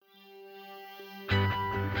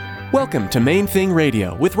Welcome to Main Thing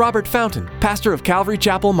Radio with Robert Fountain, pastor of Calvary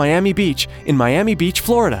Chapel, Miami Beach, in Miami Beach,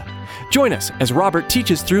 Florida. Join us as Robert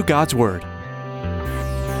teaches through God's Word. His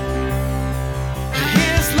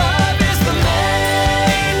love is the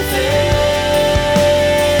main thing.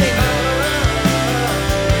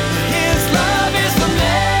 His love is the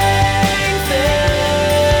main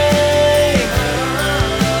thing.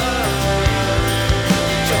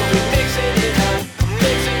 So we're mixing it up,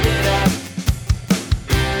 mixing it up.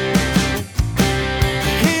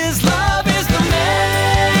 His love is the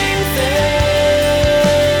main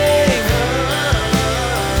thing.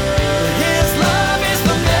 His love is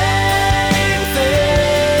the main thing.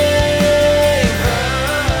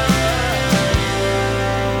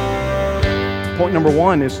 Point number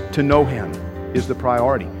one is to know Him is the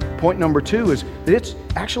priority. Point number two is that it's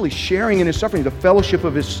actually sharing in His suffering. The fellowship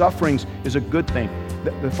of His sufferings is a good thing.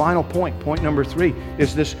 The final point, point number three,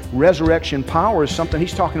 is this resurrection power is something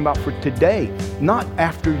He's talking about for today, not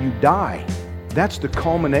after you die. That's the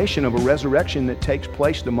culmination of a resurrection that takes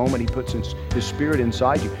place the moment He puts His Spirit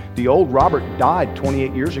inside you. The old Robert died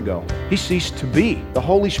 28 years ago. He ceased to be. The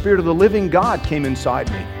Holy Spirit of the living God came inside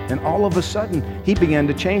me, and all of a sudden, He began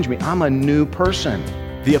to change me. I'm a new person.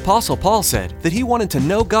 The Apostle Paul said that he wanted to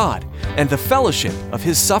know God and the fellowship of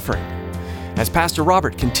His suffering. As Pastor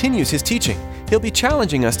Robert continues his teaching, he'll be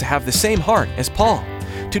challenging us to have the same heart as Paul,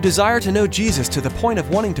 to desire to know Jesus to the point of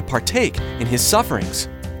wanting to partake in His sufferings.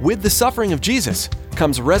 With the suffering of Jesus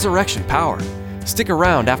comes resurrection power. Stick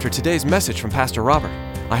around after today's message from Pastor Robert.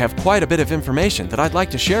 I have quite a bit of information that I'd like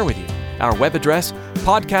to share with you. Our web address,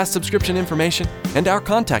 podcast subscription information, and our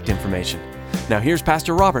contact information. Now here's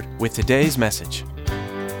Pastor Robert with today's message.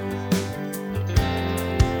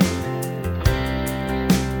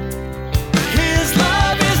 His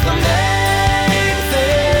love is the main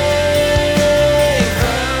thing.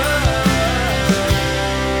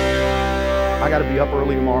 I got to be up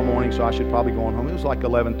early tomorrow morning, so I should probably go on home. It was like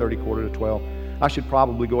 11:30, quarter to 12. I should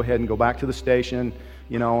probably go ahead and go back to the station,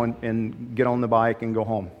 and get on the bike and go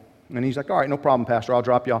home. And he's like, all right, no problem, Pastor, I'll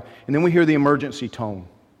drop you off. And then we hear the emergency tone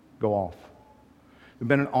go off. There's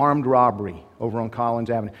been an armed robbery over on Collins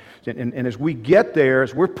Avenue. And as we get there,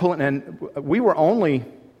 as we're pulling, and we were only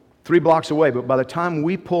 3 blocks away, but by the time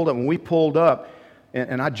we pulled up,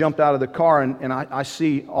 and I jumped out of the car, and I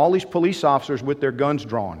see all these police officers with their guns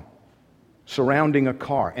drawn, surrounding a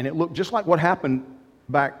car. And it looked just like what happened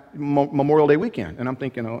back Memorial Day weekend. And I'm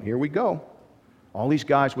thinking, oh, here we go. All these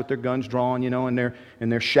guys with their guns drawn, and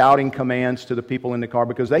they're shouting commands to the people in the car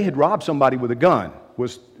because they had robbed somebody with a gun.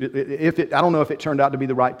 I don't know if it turned out to be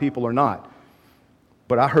the right people or not,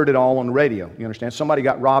 but I heard it all on the radio. You understand? Somebody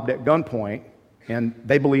got robbed at gunpoint, and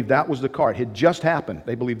they believed that was the car. It had just happened.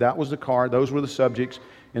 They believed that was the car. Those were the subjects.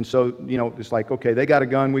 And so, it's like, okay, they got a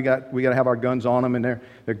gun. We got to have our guns on them, and they're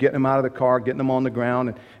getting them out of the car, getting them on the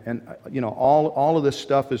ground, and all of this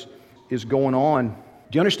stuff is going on.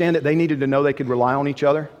 Do you understand that they needed to know they could rely on each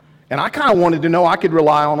other? And I kind of wanted to know I could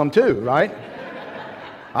rely on them too, right?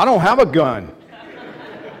 I don't have a gun.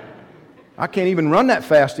 I can't even run that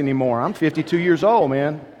fast anymore. I'm 52 years old,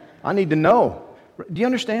 man. I need to know. Do you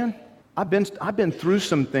understand? I've been through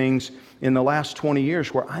some things in the last 20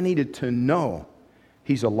 years where I needed to know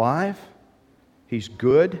He's alive, He's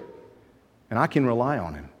good, and I can rely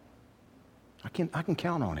on Him. I can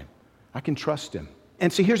count on Him. I can trust Him.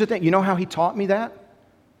 And see, here's the thing. You know how He taught me that?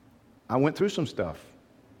 I went through some stuff,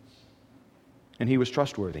 and He was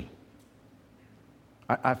trustworthy.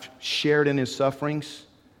 I've shared in His sufferings,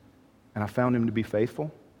 and I found Him to be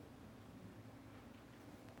faithful.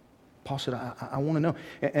 Paul said, I want to know.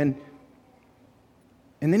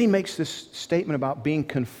 And then he makes this statement about being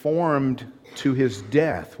conformed to His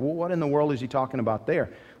death. Well, what in the world is he talking about there?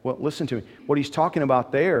 Well, listen to me. What he's talking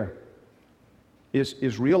about there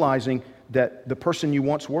is realizing that the person you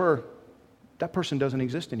once were, that person doesn't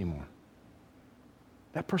exist anymore.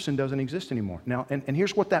 That person doesn't exist anymore. Now, and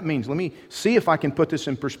here's what that means. Let me see if I can put this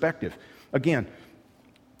in perspective. Again,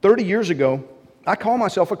 30 years ago, I call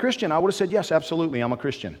myself a Christian. I would have said, yes, absolutely, I'm a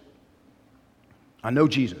Christian. I know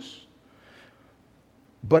Jesus.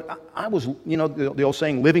 But I was, the old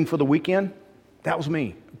saying, living for the weekend, that was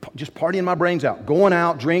me. Just partying my brains out. Going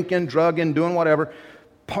out, drinking, drugging, doing whatever.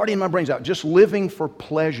 Partying my brains out. Just living for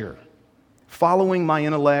pleasure. Following my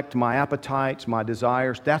intellect, my appetites, my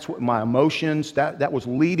desires. That's what my emotions, that was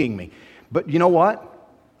leading me. But you know what?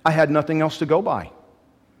 I had nothing else to go by.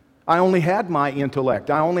 I only had my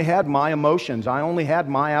intellect. I only had my emotions. I only had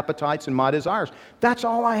my appetites and my desires. That's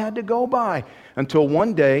all I had to go by. Until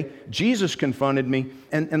one day, Jesus confronted me,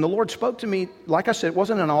 and the Lord spoke to me. Like I said, it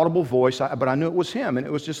wasn't an audible voice, but I knew it was Him. And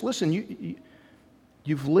it was just, listen,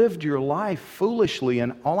 You've lived your life foolishly,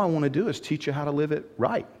 and all I want to do is teach you how to live it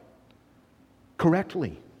right,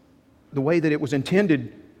 correctly, the way that it was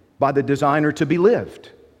intended by the designer to be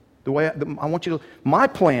lived. The way I want you to, my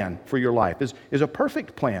plan for your life is a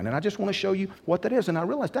perfect plan, and I just want to show you what that is. And I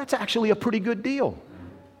realized that's actually a pretty good deal.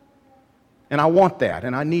 And I want that,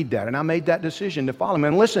 and I need that, and I made that decision to follow him.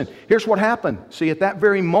 And listen, here's what happened. See, at that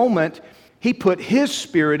very moment, he put his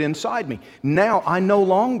Spirit inside me. Now I no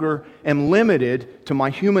longer am limited to my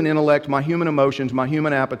human intellect, my human emotions, my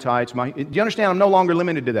human appetites. Do you understand? I'm no longer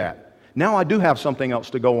limited to that. Now I do have something else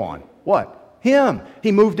to go on. What? Him.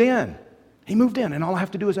 He moved in. He moved in, and all I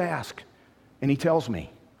have to do is ask. And he tells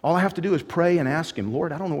me. All I have to do is pray and ask him,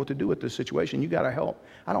 Lord, I don't know what to do with this situation. You got to help.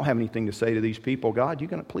 I don't have anything to say to these people. God, you're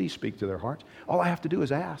going to please speak to their hearts. All I have to do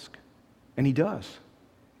is ask. And he does.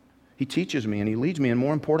 He teaches me and he leads me, and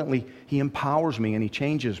more importantly, he empowers me and he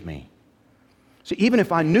changes me. See, even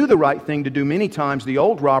if I knew the right thing to do many times, the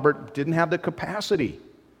old Robert didn't have the capacity.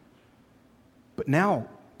 But now,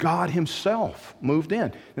 God himself moved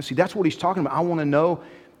in. And see, that's what he's talking about. I want to know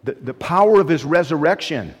the power of his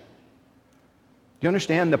resurrection. Do you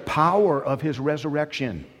understand? The power of his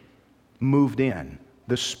resurrection moved in.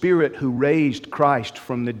 The Spirit who raised Christ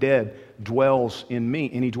from the dead dwells in me.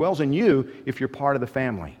 And he dwells in you if you're part of the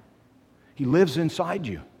family. He lives inside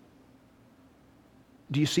you.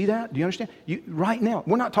 Do you see that? Do you understand? Right now,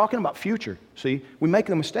 we're not talking about future. See, we make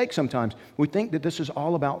the mistake sometimes. We think that this is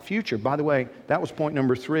all about future. By the way, that was point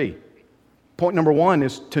number 3. Point number 1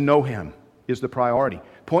 is to know him is the priority.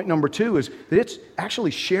 Point number 2 is that it's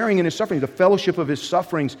actually sharing in his suffering. The fellowship of his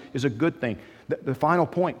sufferings is a good thing. The final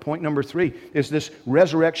point number 3, is this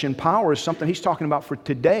resurrection power is something he's talking about for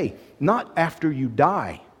today, not after you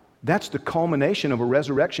die. That's the culmination of a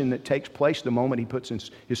resurrection that takes place the moment he puts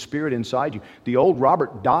his Spirit inside you. The old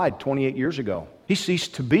Robert died 28 years ago. He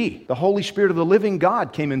ceased to be. The Holy Spirit of the living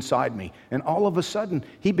God came inside me, and all of a sudden,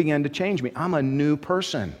 he began to change me. I'm a new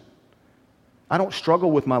person. I don't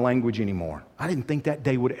struggle with my language anymore. I didn't think that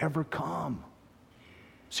day would ever come.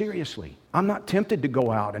 Seriously. I'm not tempted to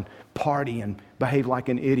go out and party and behave like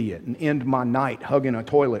an idiot and end my night hugging a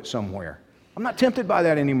toilet somewhere. I'm not tempted by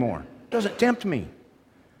that anymore. It doesn't tempt me.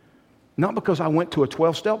 Not because I went to a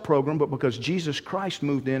 12-step program, but because Jesus Christ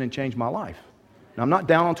moved in and changed my life. Now, I'm not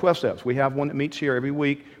down on 12 steps. We have one that meets here every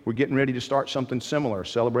week. We're getting ready to start something similar,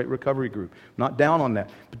 Celebrate Recovery Group. I'm not down on that.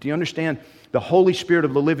 But do you understand? The Holy Spirit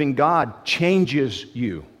of the living God changes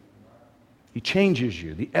you. He changes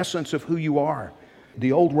you, the essence of who you are.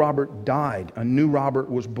 The old Robert died. A new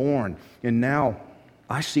Robert was born. And now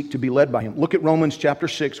I seek to be led by him. Look at Romans chapter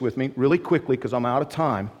 6 with me really quickly because I'm out of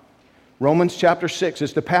time. Romans chapter 6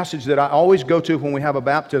 is the passage that I always go to when we have a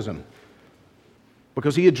baptism,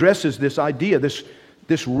 because he addresses this idea,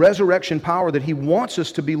 this resurrection power that he wants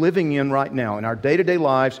us to be living in right now. In our day-to-day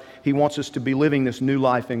lives, he wants us to be living this new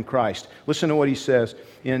life in Christ. Listen to what he says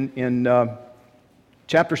in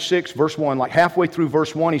chapter 6, verse 1, like halfway through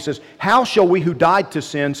verse 1, he says, "How shall we who died to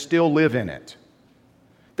sin still live in it?"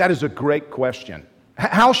 That is a great question.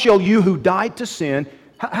 How shall you who died to sin,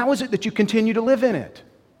 how is it that you continue to live in it?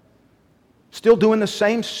 Still doing the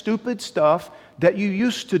same stupid stuff that you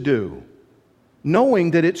used to do,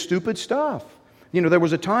 knowing that it's stupid stuff. You know, there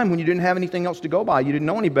was a time when you didn't have anything else to go by. You didn't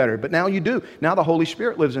know any better, but now you do. Now the Holy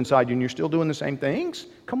Spirit lives inside you and you're still doing the same things?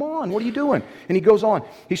 Come on, what are you doing? And he goes on.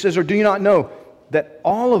 He says, "Or do you not know that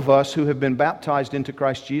all of us who have been baptized into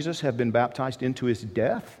Christ Jesus have been baptized into his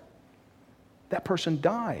death?" That person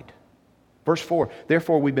died. Verse 4,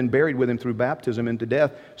 "Therefore we've been buried with him through baptism into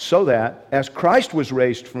death, so that, as Christ was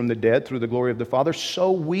raised from the dead through the glory of the Father,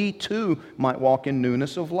 so we too might walk in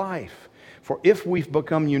newness of life. For if we've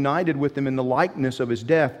become united with him in the likeness of his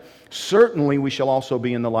death, certainly we shall also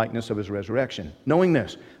be in the likeness of his resurrection. Knowing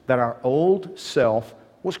this, that our old self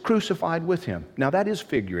was crucified with him." Now that is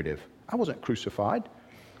figurative. I wasn't crucified,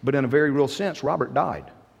 but in a very real sense, Robert died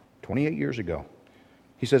 28 years ago.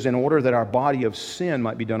 He says, "In order that our body of sin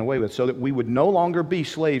might be done away with, so that we would no longer be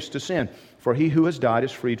slaves to sin. For he who has died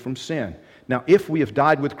is freed from sin. Now, if we have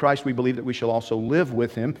died with Christ, we believe that we shall also live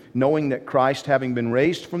with him, knowing that Christ, having been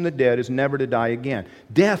raised from the dead, is never to die again.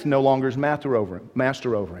 Death no longer is master over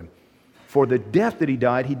him. For the death that he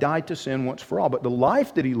died to sin once for all. But the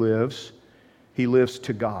life that he lives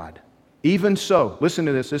to God. Even so," listen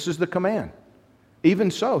to this, this is the command.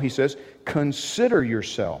 "Even so," he says, consider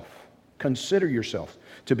yourself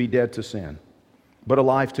to be dead to sin, but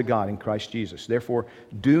alive to God in Christ Jesus. Therefore,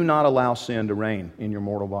 do not allow sin to reign in your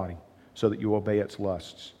mortal body, so that you obey its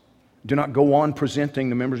lusts. Do not go on presenting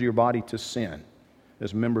the members of your body to sin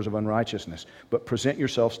as members of unrighteousness, but present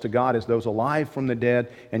yourselves to God as those alive from the dead,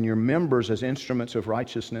 and your members as instruments of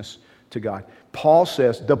righteousness to God. Paul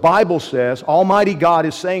says, the Bible says, Almighty God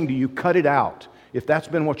is saying to you, cut it out. If that's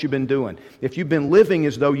been what you've been doing. If you've been living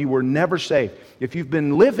as though you were never saved. If you've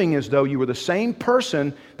been living as though you were the same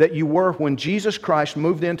person that you were when Jesus Christ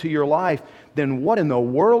moved into your life, then what in the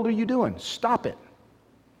world are you doing? Stop it.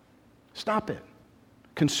 Stop it.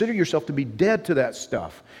 Consider yourself to be dead to that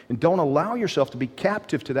stuff. And don't allow yourself to be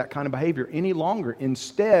captive to that kind of behavior any longer.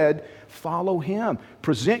 Instead, follow Him.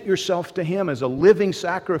 Present yourself to Him as a living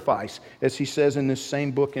sacrifice, as he says in this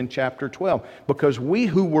same book in chapter 12. Because we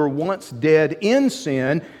who were once dead in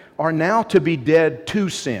sin are now to be dead to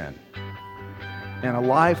sin and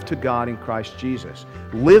alive to God in Christ Jesus.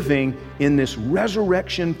 Living in this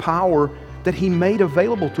resurrection power that He made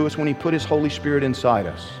available to us when He put His Holy Spirit inside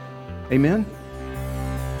us. Amen?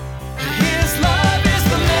 His love is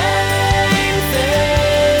the main thing.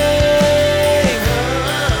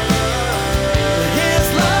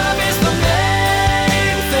 His love is the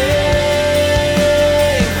main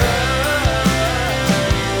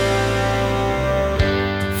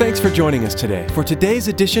thing. Thanks for joining us today for today's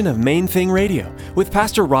edition of Main Thing Radio with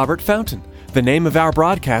Pastor Robert Fountain. The name of our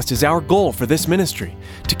broadcast is our goal for this ministry,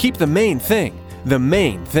 to keep the main thing, the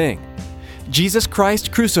main thing. Jesus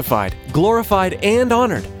Christ crucified, glorified, and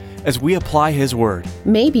honored as we apply His Word.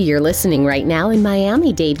 Maybe you're listening right now in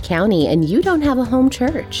Miami-Dade County and you don't have a home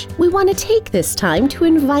church. We want to take this time to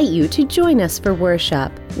invite you to join us for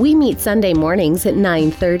worship. We meet Sunday mornings at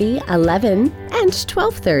 9:30, 11, and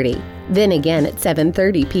 12:30. Then again at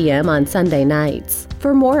 7:30 p.m. on Sunday nights.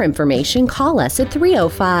 For more information, call us at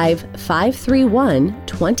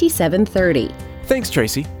 305-531-2730. Thanks,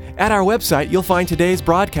 Tracy. At our website, you'll find today's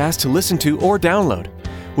broadcast to listen to or download.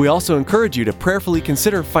 We also encourage you to prayerfully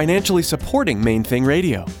consider financially supporting Main Thing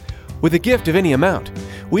Radio. With a gift of any amount,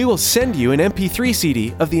 we will send you an MP3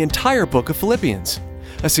 CD of the entire book of Philippians.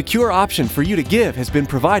 A secure option for you to give has been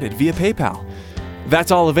provided via PayPal.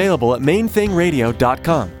 That's all available at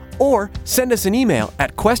mainthingradio.com. Or send us an email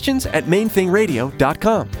at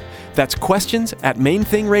questions@mainthingradio.com. That's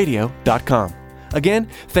questions@mainthingradio.com. Again,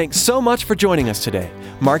 thanks so much for joining us today.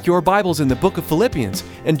 Mark your Bibles in the book of Philippians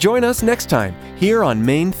and join us next time here on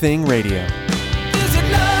Main Thing Radio.